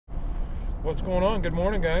What's going on? Good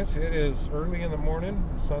morning, guys. It is early in the morning.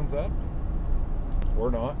 The sun's up. We're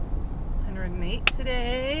not. 108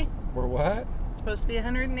 today. We're what? It's supposed to be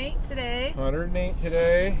 108 today. 108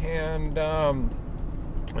 today, and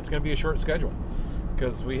it's going to be a short schedule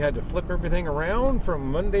because we had to flip everything around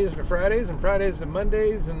from Mondays to Fridays and Fridays to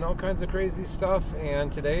Mondays and all kinds of crazy stuff.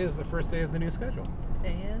 And today is the first day of the new schedule.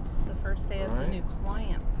 Today is the first day of the new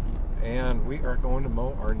clients. And we are going to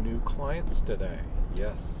mow our new clients today.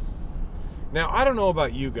 Yes. Now, I don't know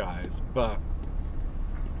about you guys, but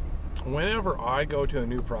whenever I go to a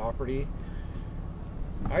new property,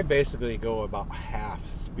 I basically go about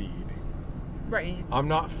half speed. Right. I'm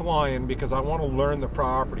not flying because I want to learn the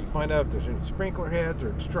property, find out if there's any sprinkler heads or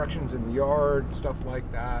obstructions in the yard, stuff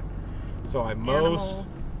like that. So I mow.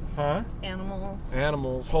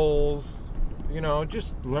 Animals, holes,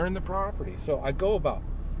 just learn the property. So I go about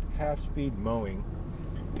half speed mowing,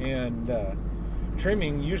 and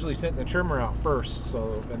trimming, usually send the trimmer out first,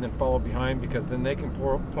 and then follow behind, because then they can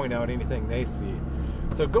point out anything they see.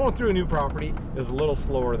 So going through a new property is a little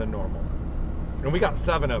slower than normal, and we got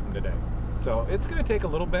 7 of them today, so it's going to take a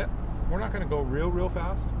little bit. We're not going to go real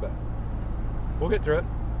fast, but we'll get through it.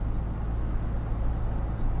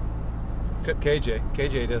 Except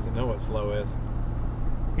KJ doesn't know what slow is.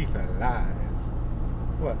 He flies.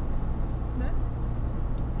 What?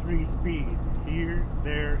 3 speeds: here,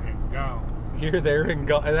 there, and gone. Here, there, and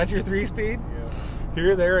gone. That's your 3-speed? Yeah.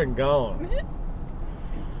 Here, there, and gone.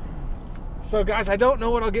 So, guys, I don't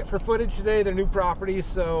know what I'll get for footage today. They're new properties,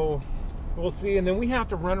 so we'll see. And then we have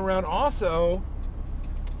to run around also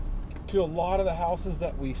to a lot of the houses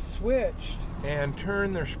that we switched and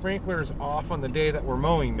turn their sprinklers off on the day that we're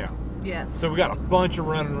mowing now. Yes. So we got a bunch of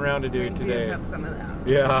running around to do today. Have some of that.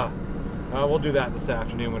 Yeah. We'll do that this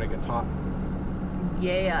afternoon when it gets hot.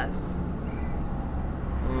 Yes.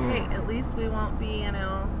 Hey, at least we won't be,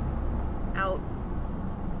 out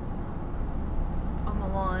on the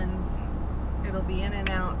lawns. It'll be in and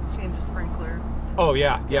out, change a sprinkler. Oh,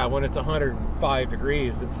 yeah. When it's 105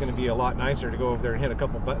 degrees, it's going to be a lot nicer to go over there and hit a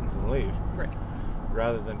couple buttons and leave. Right.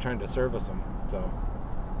 Rather than trying to service them. So,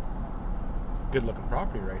 good looking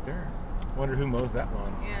property right there. Wonder who mows that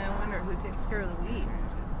lawn. Yeah, I wonder who takes care of the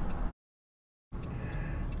weeds.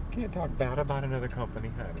 Can't talk bad about another company,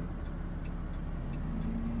 honey.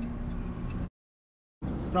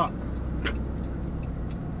 Suck.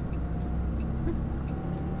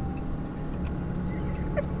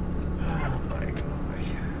 Oh my gosh.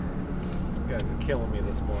 You guys are killing me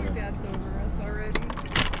this morning. Your dad's over us already.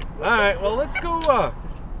 Alright, well let's go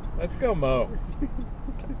mow.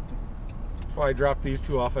 Before I drop these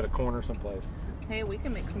two off at a corner someplace. Hey, we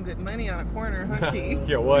can make some good money on a corner, huh, Keith?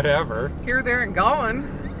 Yeah, whatever. Here, there, and gone.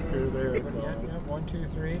 Here, there, and gone. Yeah, 1, 2,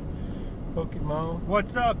 3. Pokemon.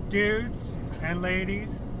 What's up, dudes and ladies?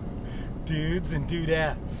 Dudes and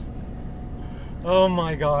dudettes. Oh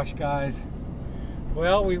my gosh, guys.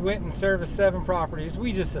 Well, we went and serviced 7 properties.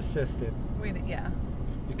 We just assisted. Yeah.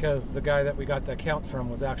 Because the guy that we got the accounts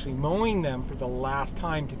from was actually mowing them for the last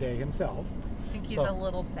time today himself. I think he's a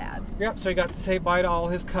little sad. Yep, so he got to say bye to all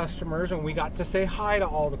his customers, and we got to say hi to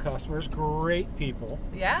all the customers. Great people.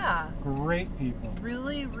 Yeah. Great people.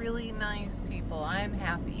 Really, really nice people. I'm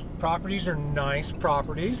happy. Properties are nice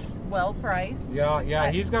properties. Well priced. Yeah,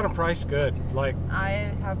 he's got them priced good. Like,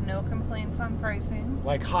 I have no complaints on pricing.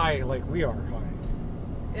 Like high, like we are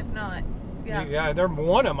high. If not, yeah. Yeah, they're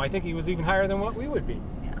one of them. I think he was even higher than what we would be.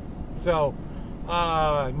 Yeah. So,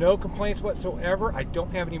 no complaints whatsoever. I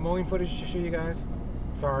don't have any mowing footage to show you guys.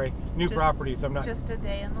 Sorry. New properties. I'm not. Just a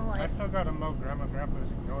day in the life. I still got to mow Grandma and Grandpa's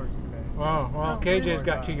yards today. So. Well, KJ's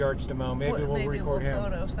got 2 yards to mow. Maybe we'll record him.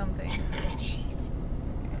 Photo something. Jeez.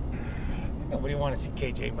 Nobody want to see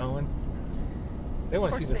KJ mowing. They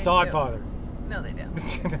want to see the they sod do. father. No, they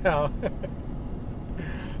don't. No.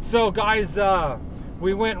 So, guys,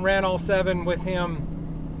 we went and ran all 7 with him,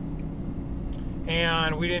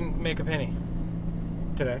 and we didn't make a penny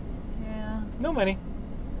today. Yeah. No money.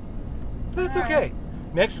 So that's All okay. right.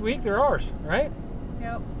 Next week they're ours, right?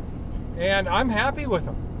 Yep. And I'm happy with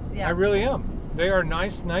them. Yeah. I really am. They are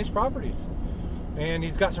nice properties. And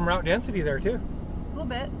he's got some route density there too. A little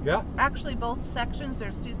bit. Yeah. Actually, both sections,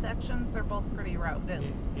 there's 2 sections, they're both pretty route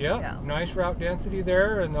dense. Yeah. Nice route density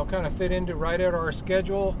there, and they'll kind of fit into right at our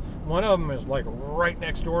schedule. One of them is like right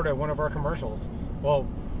next door to one of our commercials. Well,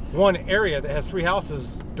 one area that has 3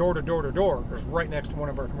 houses door to door to door is right next to one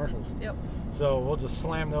of our commercials. Yep. So we'll just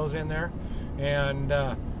slam those in there. And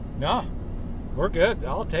no, we're good.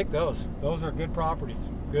 I'll take those. Those are good properties.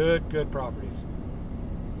 Good properties.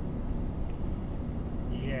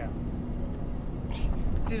 Yeah.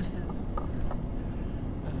 Deuces. Oh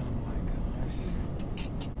my gosh.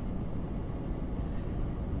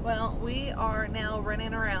 Well, we are now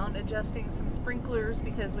running around adjusting some sprinklers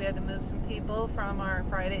because we had to move some people from our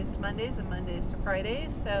Fridays to Mondays and Mondays to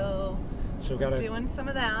Fridays. So So we're doing some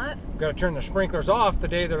of that. got to turn the sprinklers off the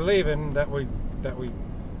day they're leaving that we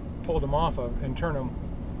pulled them off of, and turn them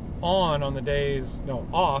off on the days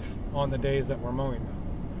that we're mowing them.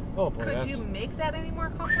 Oh boy, Could you make that any more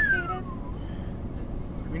complicated?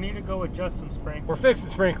 We need to go adjust some sprinklers. we're fixing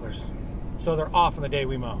sprinklers, so they're off on the day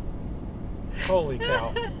we mow. Holy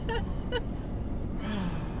cow!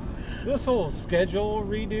 This whole schedule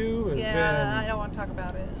redo has Yeah, I been. don't want to talk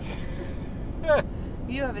about it.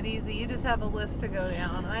 You have it easy. You just have a list to go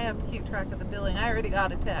down. I have to keep track of the billing. I already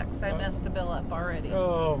got a text. I messed a bill up already.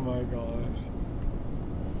 Oh my gosh.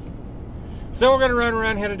 So we're going to run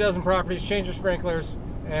around, hit a dozen properties, change the sprinklers,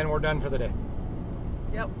 and we're done for the day.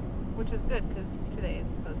 Yep, which is good because today is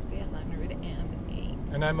supposed to be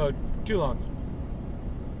 108. And I mowed 2 lawns.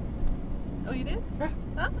 Oh, you did? Yeah.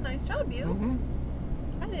 Oh, nice job, you.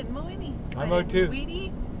 Mm-hmm. I didn't mow any. I mowed didn't 2. weed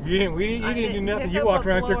eat. You didn't do nothing. pick You up walked a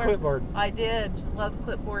around with your blower. clipboard. I did. Love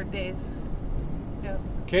clipboard days. Yep.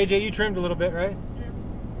 KJ, you trimmed a little bit, right?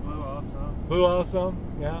 Blew off some. Blew off some.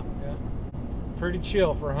 Yeah. Pretty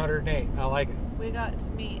chill for 108. I like it. We got to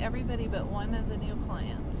meet everybody but one of the new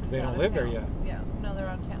clients. who's They don't out of live there town. yet. Yeah, no, they're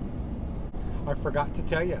out of town. I forgot to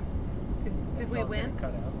tell you. Did It's we all win? getting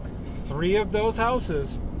cut out. 3 of those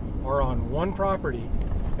houses are on one property,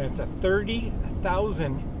 and it's a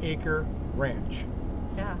 30,000 acre ranch.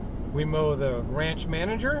 Yeah. We mow the ranch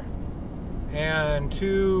manager and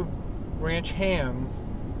 2 ranch hands.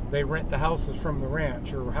 They rent the houses from the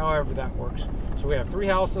ranch, or however that works. So we have 3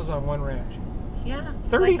 houses on one ranch. Yeah. it's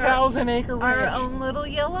 30,000 acre like our ranch. own little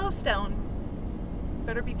Yellowstone.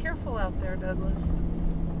 Better be careful out there, Douglas.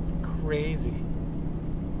 Crazy.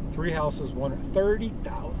 3 houses,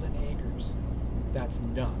 30,000 acres. That's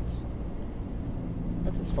nuts.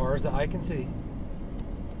 That's as far as the eye can see.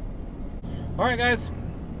 All right, guys.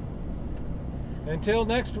 Until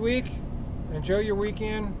next week, enjoy your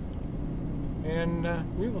weekend, and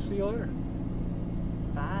we will see you later.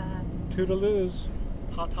 Bye. Toodaloos.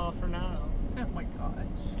 Ta-ta for now. Oh my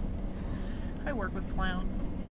gosh. I work with clowns.